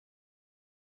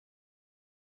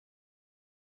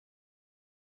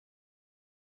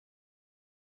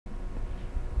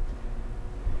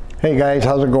Hey guys,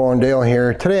 how's it going? Dale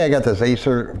here. Today I got this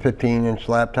ACER 15-inch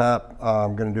laptop.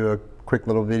 I'm going to do a quick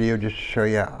little video just to show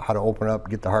you how to open up,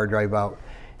 get the hard drive out,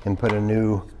 and put a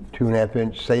new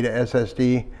 2.5-inch Sata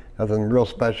SSD. Nothing real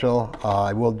special.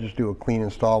 I will just do a clean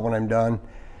install when I'm done.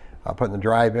 Putting the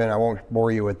drive in. I won't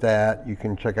bore you with that. You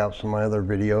can check out some of my other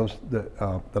videos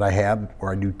that I have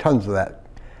where I do tons of that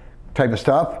type of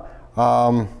stuff.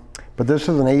 But this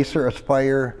is an ACER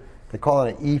Aspire. They call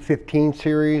it an E15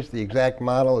 series. The exact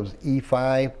model is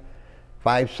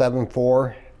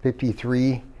E5-574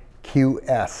 53QS.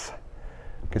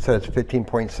 Like I said, it's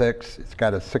 15.6. It's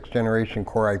got a 6th generation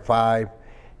Core i5.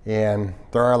 And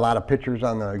there are a lot of pictures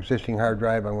on the existing hard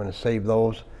drive. I'm going to save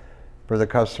those for the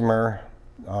customer.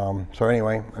 So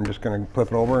anyway, I'm just going to flip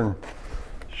it over and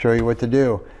show you what to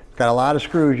do. It's got a lot of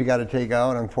screws you got to take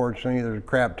out. Unfortunately, there's a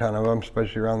crap ton of them,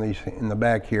 especially around these in the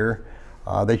back here.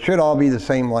 They should all be the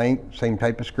same length, same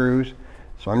type of screws.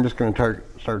 So I'm just going to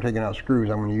start taking out screws.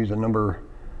 I'm going to use a number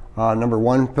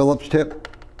 1 Phillips tip,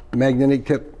 magnetic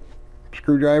tip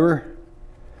screwdriver.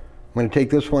 I'm going to take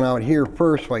this one out here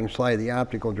first so I can slide the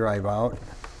optical drive out.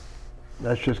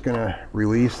 That's just going to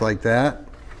release like that.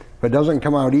 If it doesn't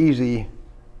come out easy,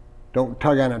 don't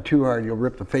tug on it too hard. You'll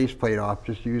rip the faceplate off.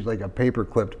 Just use like a paper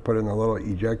clip to put in the little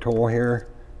eject hole here.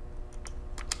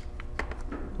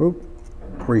 Oop,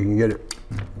 where you can get it.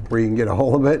 Where you can get a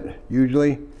hold of it,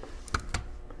 usually.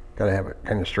 Gotta have it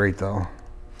kind of straight though.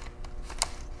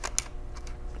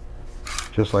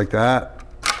 Just like that.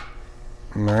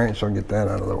 All right, so I'll get that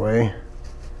out of the way.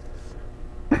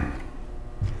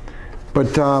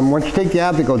 But once you take the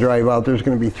optical drive out, there's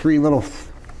gonna be 3 little,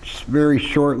 very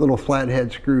short little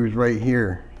flathead screws right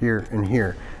here, here, and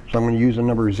here. So I'm gonna use a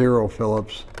number 0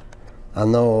 Phillips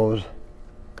on those.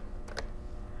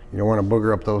 You don't wanna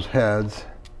booger up those heads.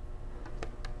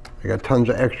 I got tons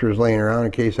of extras laying around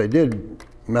in case I did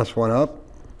mess one up.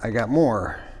 I got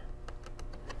more.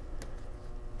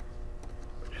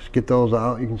 Just get those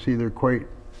out. You can see they're quite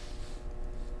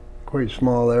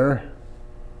small there.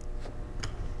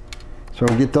 So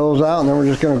we'll get those out and then we're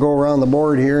just going to go around the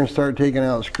board here and start taking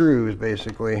out screws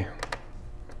basically.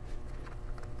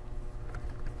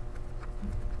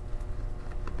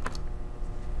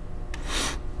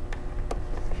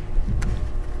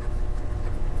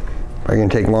 I can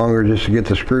take longer just to get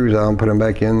the screws out and put them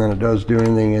back in than it does do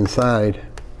anything inside.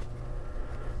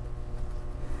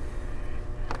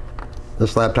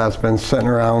 This laptop's been sitting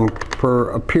around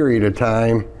for a period of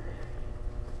time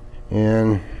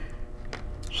and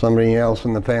somebody else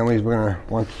in the family is going to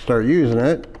want to start using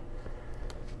it.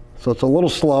 So it's a little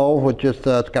slow with just,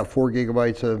 it's got 4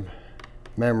 gigabytes of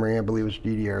memory. I believe it's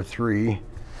DDR3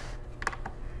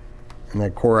 and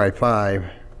that Core i5.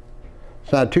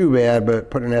 It's not too bad,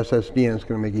 but putting an SSD in is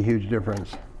going to make a huge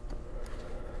difference.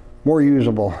 More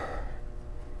usable.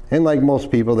 And like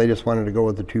most people, they just wanted to go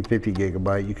with the 250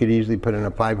 gigabyte. You could easily put in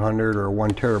a 500 or a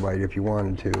 1 terabyte if you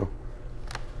wanted to.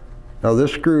 Now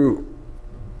this screw,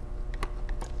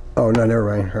 oh no,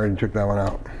 never mind. I already took that one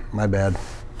out. My bad.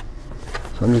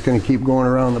 So I'm just going to keep going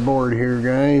around the board here,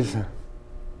 guys.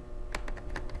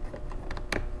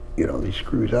 Get all these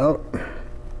screws out.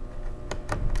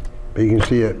 But you can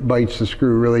see it bites the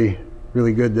screw really,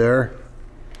 really good there.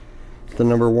 The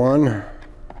number 1.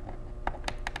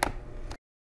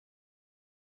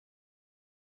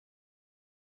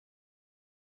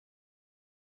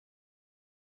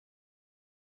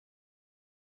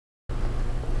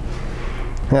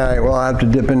 All right, well, I have to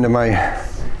dip into my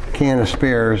can of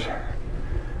spares.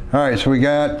 All right, so we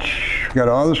got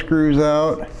all the screws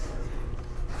out.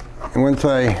 And once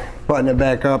I button it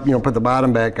back up, you know, put the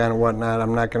bottom back on and whatnot,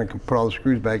 I'm not going to put all the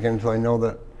screws back in until I know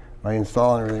that my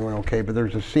install and everything went okay. But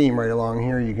there's a seam right along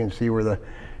here. You can see where the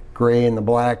gray and the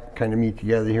black kind of meet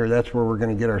together here. That's where we're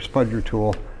going to get our Spudger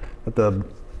tool with the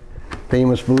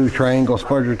famous blue triangle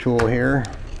Spudger tool here.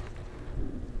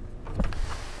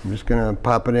 I'm just going to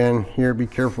pop it in here. Be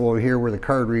careful over here where the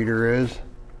card reader is.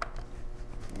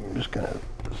 I'm just going to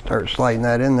start sliding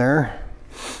that in there.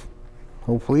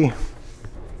 Hopefully.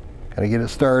 Gotta get it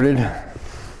started.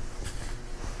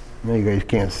 Now you guys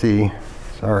can't see.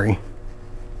 Sorry.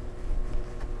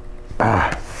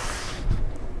 Try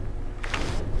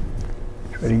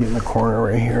to get in the corner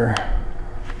right here.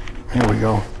 There we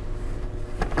go.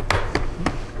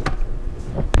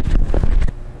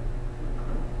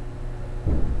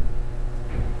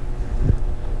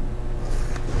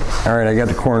 All right, I got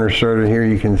the corner started here.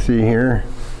 You can see here.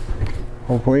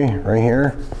 Hopefully, right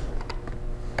here.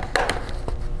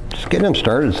 Getting them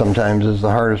started sometimes is the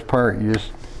hardest part. You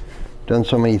just done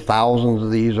so many thousands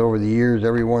of these over the years.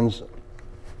 Everyone's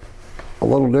a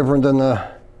little different than the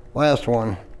last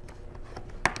one.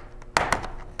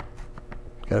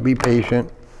 Gotta be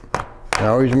patient. And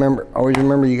always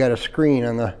remember you got a screen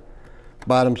on the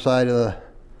bottom side of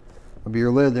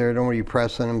your lid there. Don't want you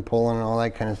pressing and pulling and all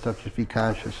that kind of stuff. Just be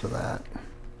conscious of that.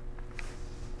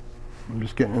 I'm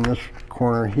just getting in this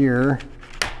corner here.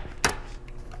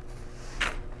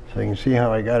 So you can see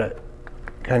how I got it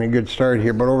kind of good start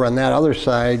here. But over on that other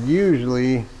side,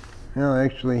 usually, no,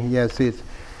 actually, yeah, see it's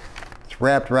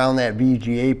wrapped around that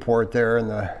VGA port there and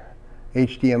the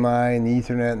HDMI and the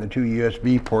Ethernet and the 2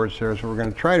 USB ports there. So we're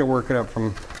going to try to work it up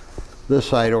from this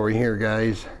side over here,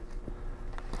 guys.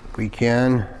 If we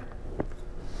can.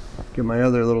 Get my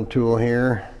other little tool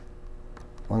here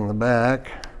along the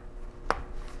back.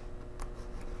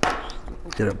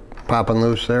 Get it popping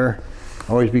loose there.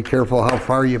 Always be careful how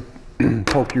far you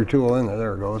poke your tool in there.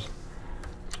 There it goes.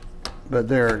 But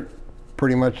they're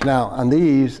pretty much now on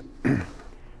these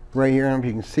right here. I don't know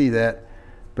if you can see that,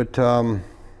 but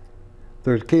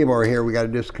there's a cable right here we got to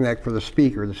disconnect for the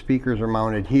speaker. The speakers are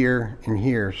mounted here and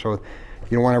here, so you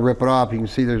don't want to rip it off. You can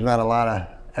see there's not a lot of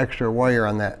extra wire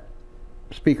on that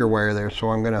speaker wire there, so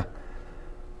I'm going to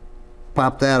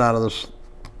pop that out of this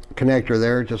connector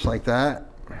there just like that.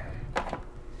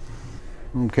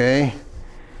 Okay,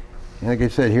 and like I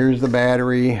said, here's the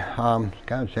battery. God,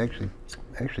 it's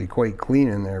actually quite clean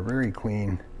in there, very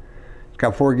clean. It's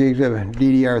got 4 gigs of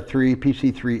DDR3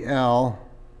 PC3L.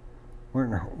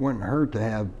 Wouldn't hurt to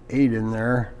have 8 in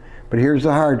there. But here's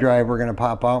the hard drive we're going to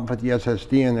pop out and put the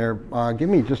SSD in there. Give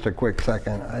me just a quick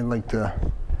second. I'd like to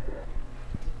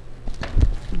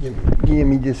give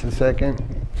me just a second.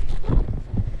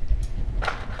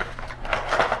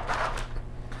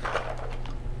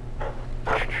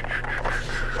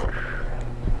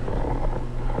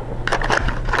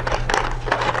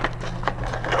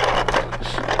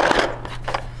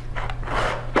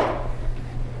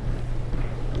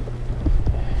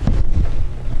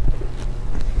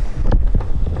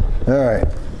 All right,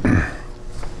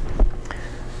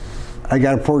 I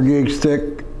got a 4 gig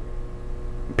stick,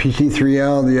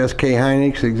 PC3L, the SK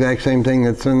Hynix, the exact same thing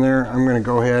that's in there. I'm going to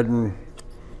go ahead and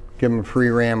give them a free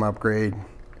RAM upgrade.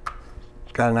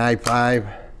 It's got an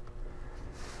i5.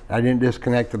 I didn't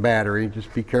disconnect the battery.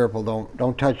 Just be careful.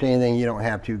 Don't touch anything you don't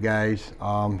have to, guys.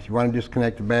 If you want to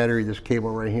disconnect the battery, this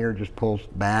cable right here just pulls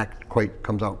back.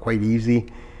 Comes out quite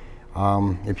easy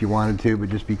if you wanted to, but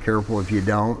just be careful if you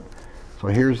don't. So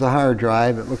here's the hard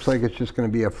drive. It looks like it's just going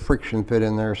to be a friction fit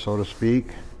in there, so to speak.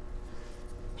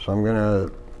 So I'm going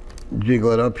to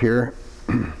jiggle it up here.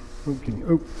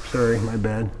 Oops, sorry, my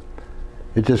bad.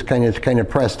 It's kind of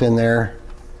pressed in there.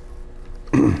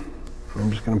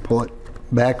 I'm just going to pull it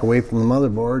back away from the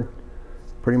motherboard.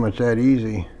 Pretty much that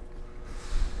easy.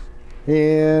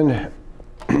 And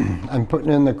I'm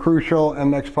putting in the Crucial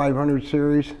MX500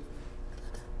 series.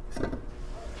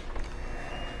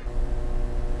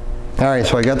 All right,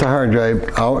 so I got the hard drive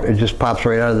out. It just pops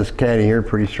right out of this caddy here,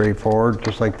 pretty straightforward,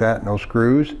 just like that, no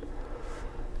screws.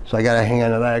 So I gotta hang on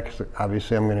to that because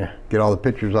obviously I'm gonna get all the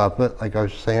pictures off it, like I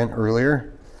was saying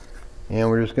earlier. And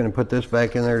we're just gonna put this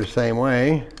back in there the same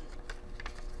way.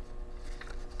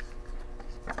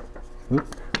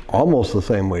 Oop, almost the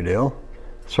same way, Dale.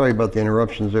 Sorry about the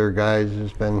interruptions there, guys.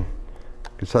 It's been,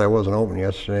 like I said, I wasn't open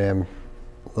yesterday. I'm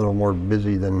a little more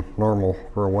busy than normal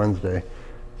for a Wednesday.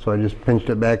 So I just pinched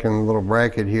it back in the little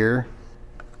bracket here.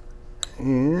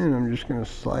 And I'm just gonna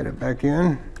slide it back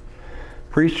in.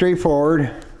 Pretty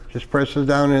straightforward. Just presses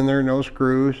down in there, no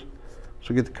screws.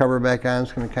 So get the cover back on,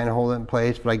 it's gonna kind of hold it in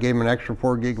place. But I gave them an extra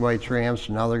 4 gigabytes RAM,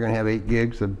 so now they're gonna have 8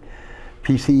 gigs of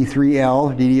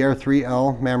PC3L,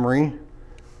 DDR3L memory,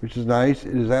 which is nice.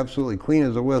 It is absolutely clean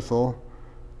as a whistle,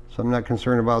 so I'm not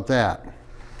concerned about that.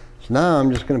 So now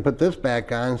I'm just gonna put this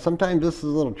back on. Sometimes this is a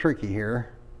little tricky here.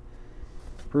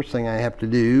 First thing I have to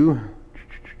do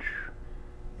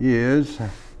is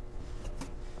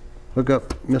hook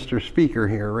up Mr. Speaker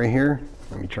here, right here.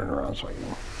 Let me turn around so I can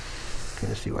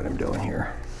kind of see what I'm doing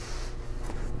here.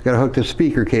 Got to hook the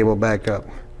speaker cable back up.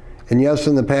 And yes,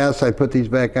 in the past I put these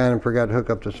back on and forgot to hook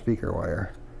up the speaker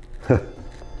wire.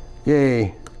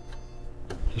 Yay.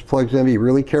 Just plugs in. Be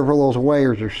really careful, those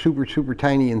wires are super, super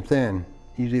tiny and thin.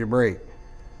 Easy to break.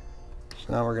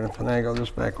 So now we're going to finagle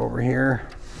this back over here.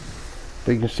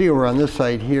 But you can see over on this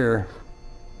side here,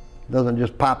 it doesn't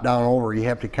just pop down over. You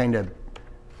have to kind of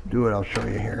do it. I'll show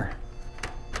you here.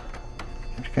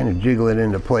 Just kind of jiggle it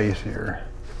into place here.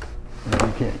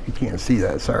 You can't see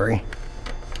that, sorry.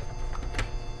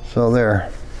 So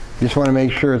there. You just want to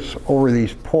make sure it's over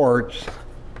these ports.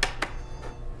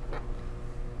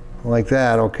 Like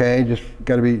that, okay? Just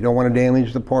gotta be, don't want to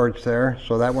damage the ports there.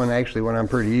 So that one actually went on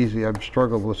pretty easy. I've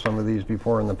struggled with some of these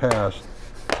before in the past.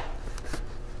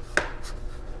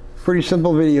 Pretty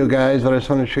simple video, guys, but I just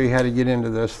want to show you how to get into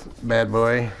this bad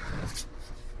boy. Just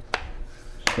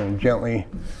going to gently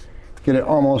get it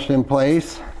almost in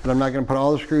place, but I'm not going to put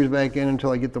all the screws back in until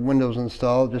I get the windows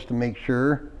installed, just to make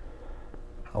sure.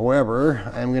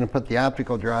 However, I'm going to put the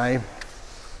optical drive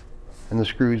and the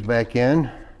screws back in.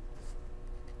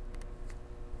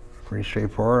 Pretty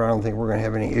straightforward. I don't think we're going to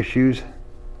have any issues.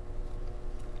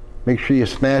 Make sure you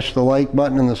smash the like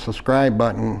button and the subscribe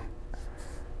button,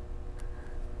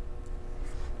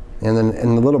 and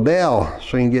then the little bell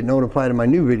so you can get notified of my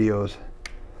new videos.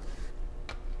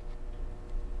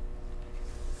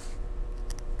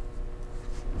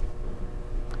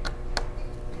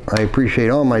 I appreciate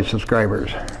all my subscribers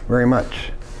very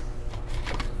much.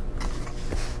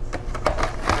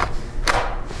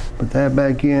 Put that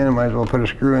back in. Might as well put a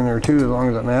screw in there too, as long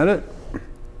as I'm at it.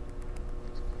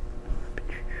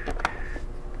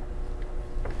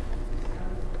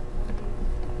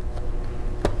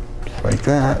 Just like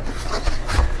that.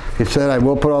 Like I said, I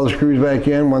will put all the screws back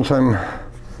in once I'm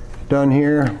done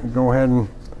here. Go ahead and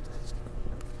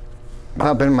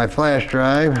pop in my flash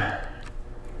drive.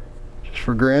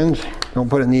 For grins. Don't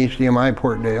put it in the HDMI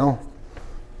port, Dale.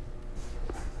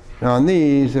 Now on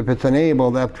these, if it's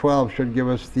enabled, F12 should give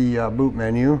us the boot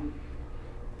menu.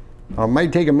 It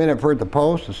might take a minute for it to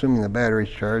post, assuming the battery's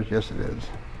charged. Yes, it is.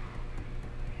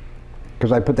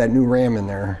 Because I put that new RAM in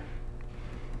there.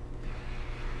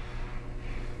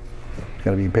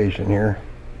 Gotta be patient here.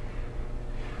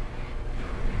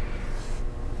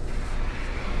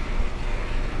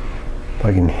 If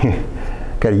I can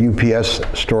got a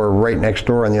UPS store right next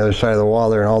door on the other side of the wall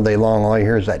there, and all day long all you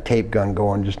hear is that tape gun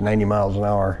going just 90 miles an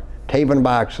hour. Taping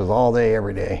boxes all day,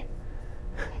 every day.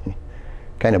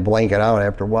 Kind of blank it out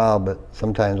after a while, but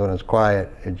sometimes when it's quiet,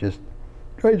 it just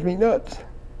drives me nuts.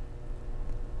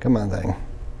 Come on, thing.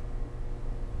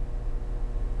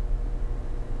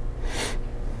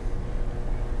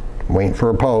 Waiting for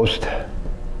a post.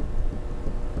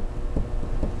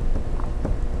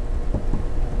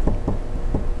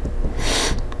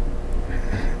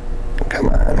 Come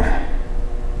on.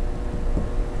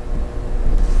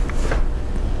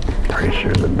 Pretty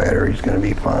sure the battery's going to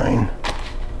be fine.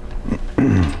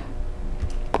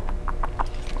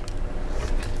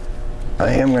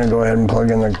 I am going to go ahead and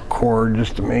plug in the cord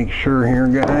just to make sure here,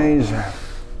 guys.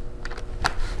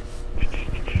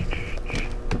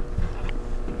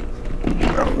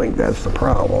 I don't think that's the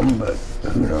problem, but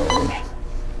who knows.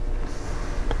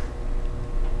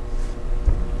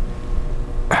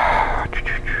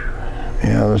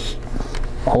 Yeah, let's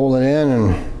hold it in,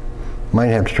 and might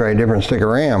have to try a different stick of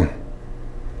RAM.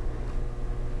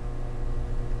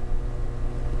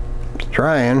 It's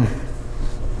trying.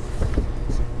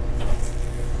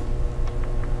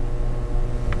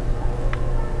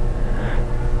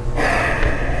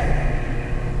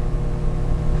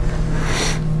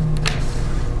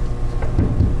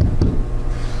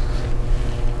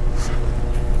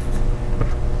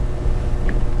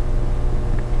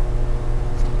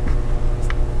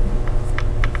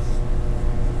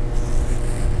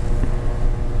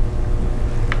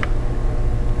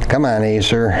 Come on,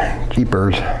 ACER.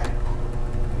 Keepers.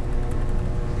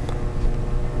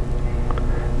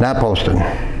 Not posted.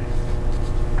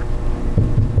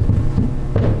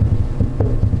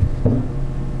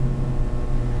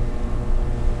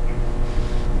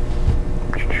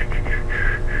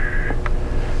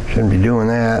 Shouldn't be doing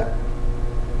that.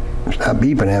 It's not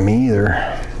beeping at me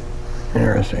either.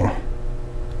 Interesting.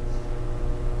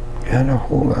 Gotta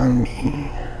hold on me.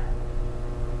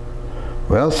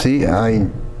 Well, see, I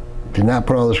did not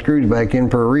put all the screws back in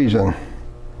for a reason.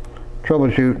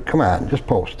 Troubleshoot. Come on, just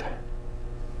post.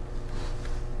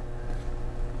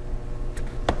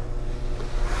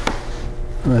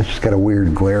 Oh, it's just got a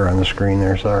weird glare on the screen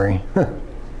there, sorry. And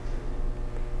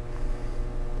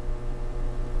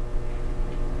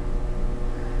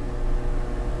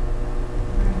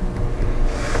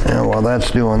while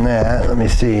that's doing that, let me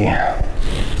see.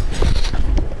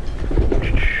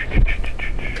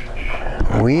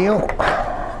 Wheel.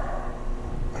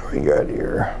 What do we got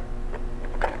here?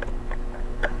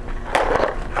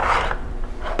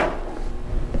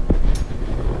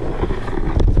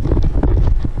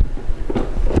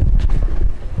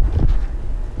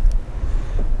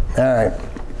 All right,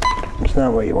 it's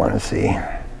not what you want to see.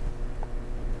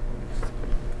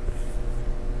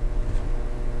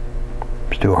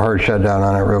 Let's do a hard shutdown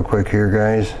on it real quick here,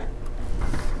 guys.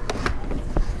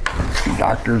 The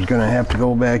doctor's gonna have to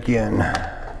go back in.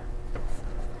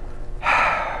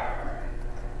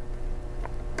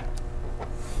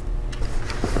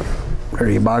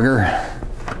 Dirty bugger.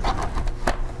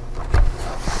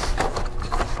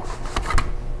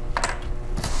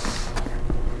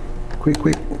 Quick,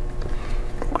 quick.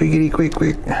 Quickity, quick,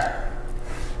 quick.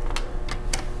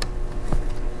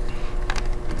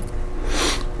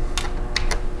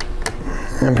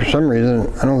 And for some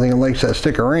reason, I don't think it likes that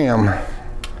stick of RAM.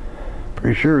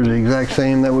 Pretty sure it's the exact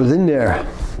same that was in there.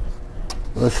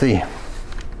 Let's see.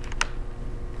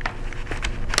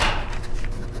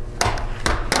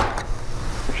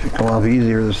 Should come off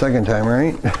easier the second time,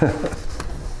 right?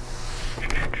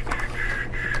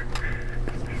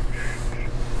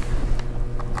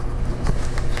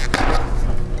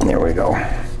 There we go.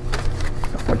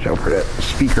 Watch out for that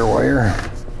speaker wire.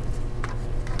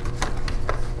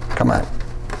 Come on.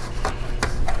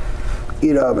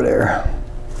 Get over there.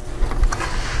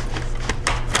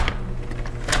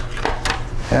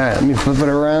 All right, let me flip it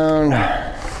around.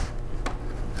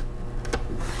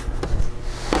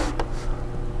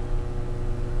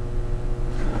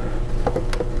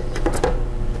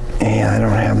 Yeah, I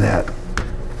don't have that.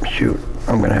 Shoot,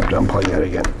 I'm gonna have to unplug that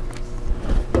again.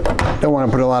 Don't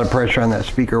want to put a lot of pressure on that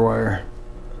speaker wire.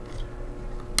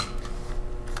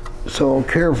 So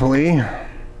carefully.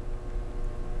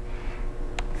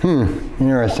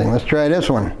 Interesting. Let's try this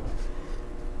one.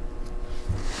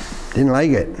 Didn't like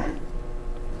it.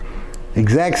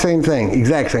 Exact same thing.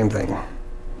 Exact same thing.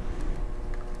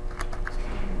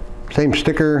 Same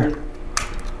sticker.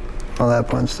 All that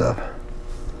fun stuff.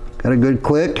 Got a good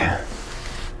click.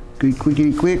 Good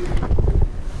clickety click.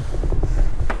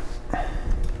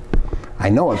 I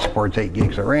know it supports 8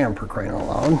 gigs of RAM for crying out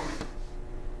loud.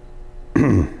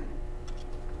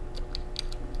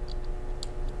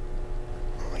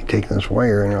 Taking this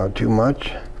wire in out too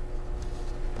much.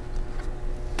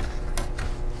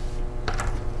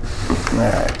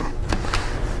 Alright.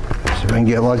 See if I can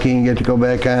get lucky and get to go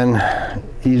back on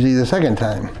easy the second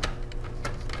time.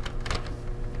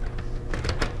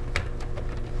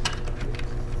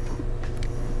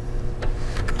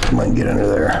 Come on, get under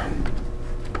there.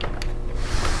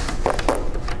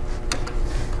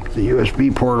 The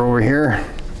USB port over here.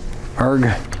 ARG.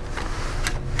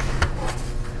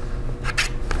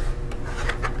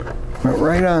 Went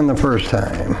right on the first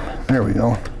time. There we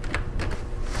go.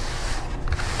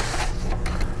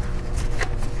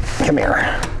 Come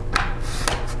here.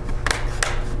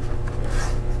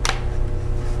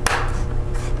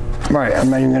 All right, I'm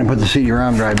not even going to put the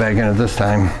CD-ROM drive back in it this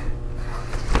time.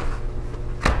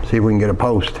 See if we can get a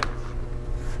post.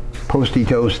 Posty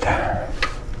toast.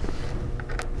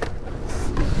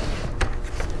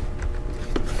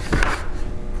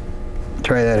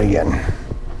 Try that again.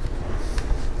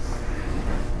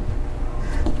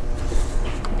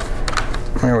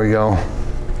 There we go.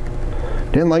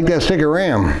 Didn't like that stick of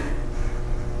RAM.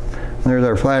 There's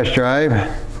our flash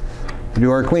drive. Do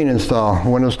our clean install,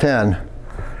 Windows 10.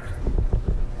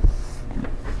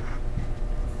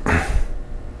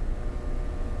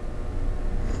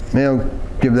 Maybe I'll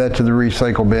give that to the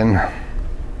recycle bin.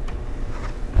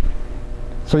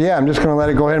 So yeah, I'm just going to let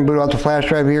it go ahead and boot out the flash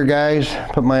drive here, guys.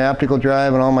 Put my optical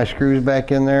drive and all my screws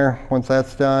back in there. Once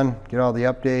that's done, get all the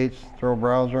updates, throw a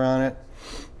browser on it.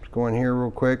 Let's go in here real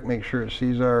quick, make sure it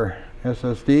sees our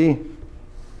SSD.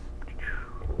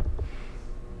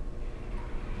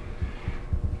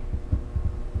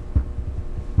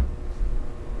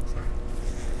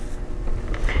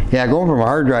 Yeah, going from a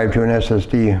hard drive to an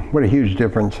SSD, what a huge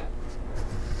difference.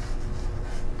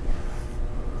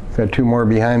 Got two more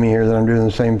behind me here that I'm doing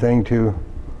the same thing to.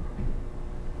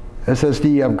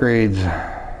 SSD upgrades.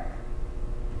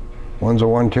 One's a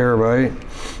 1 terabyte.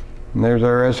 And there's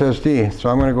our SSD. So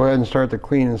I'm going to go ahead and start the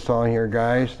clean install here,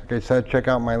 guys. Like I said, check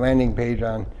out my landing page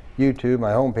on YouTube,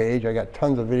 my home page. I got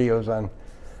tons of videos on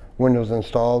Windows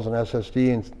installs and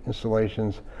SSD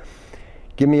installations.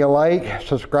 Give me a like,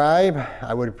 subscribe.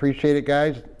 I would appreciate it,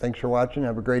 guys. Thanks for watching.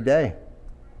 Have a great day.